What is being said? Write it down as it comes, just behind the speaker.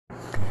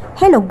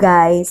Hello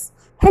guys,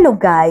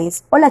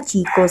 hola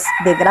chicos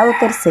de grado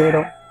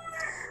tercero.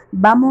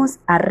 Vamos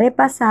a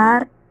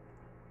repasar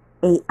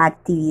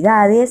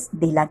actividades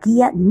de la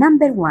guía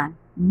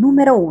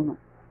número 1.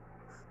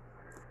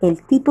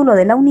 El título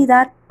de la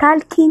unidad,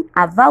 Talking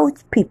About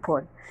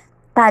People.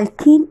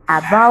 Talking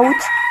About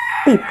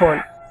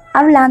People.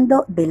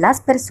 Hablando de las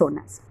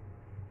personas.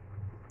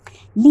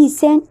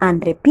 Listen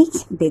and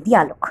repeat the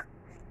dialogue.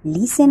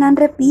 Listen and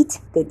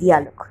repeat the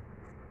dialogue.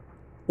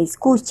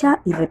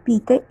 Escucha y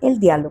repite el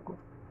diálogo.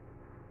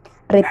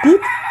 Repeat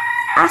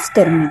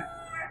after me.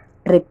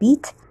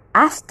 Repeat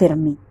after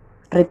me.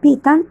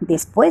 Repitan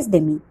después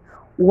de mí.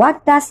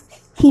 What does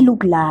he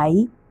look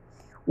like?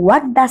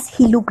 What does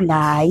he look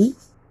like?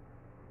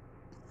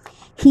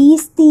 He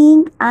is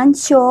thin and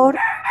short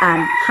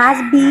and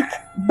has big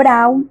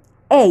brown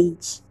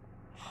eyes.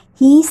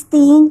 He is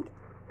thin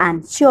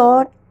and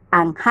short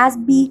and has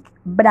big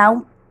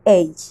brown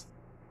eyes.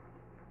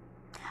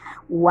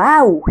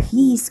 Wow,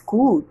 he is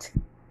good.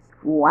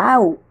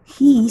 Wow,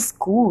 he is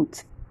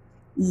good.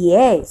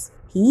 Yes,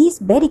 he is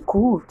very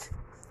good.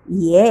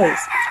 Yes,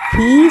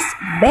 he is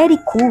very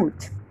good.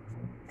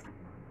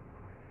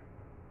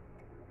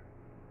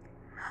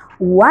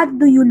 What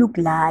do you look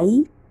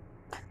like?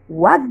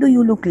 What do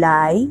you look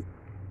like?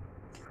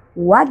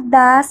 What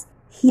does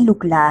he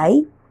look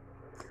like?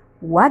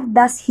 What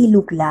does he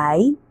look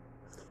like?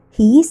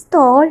 He is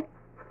tall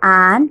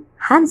and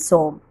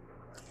handsome.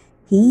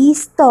 He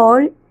is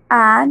tall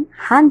and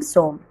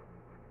handsome.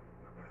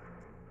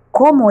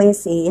 ¿Cómo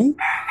es él?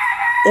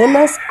 Él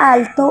es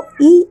alto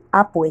y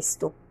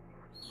apuesto.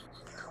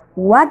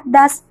 What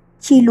does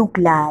she look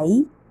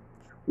like?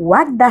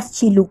 What does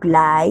she look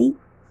like?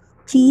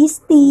 She is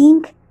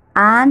thin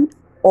and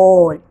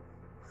old.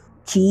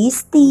 She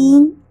is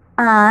thin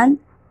and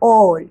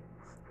old.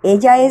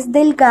 Ella es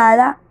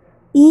delgada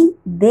y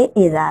de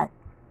edad.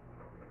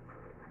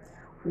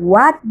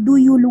 What do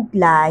you look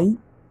like?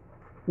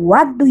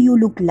 What do you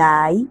look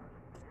like?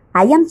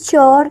 I am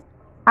short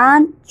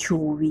and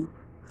chubby.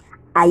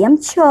 I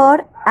am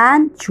short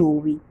and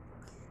chubby.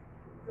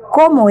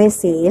 ¿Cómo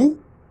es él?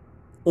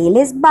 Él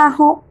es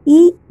bajo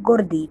y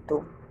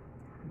gordito.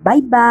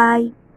 Bye bye.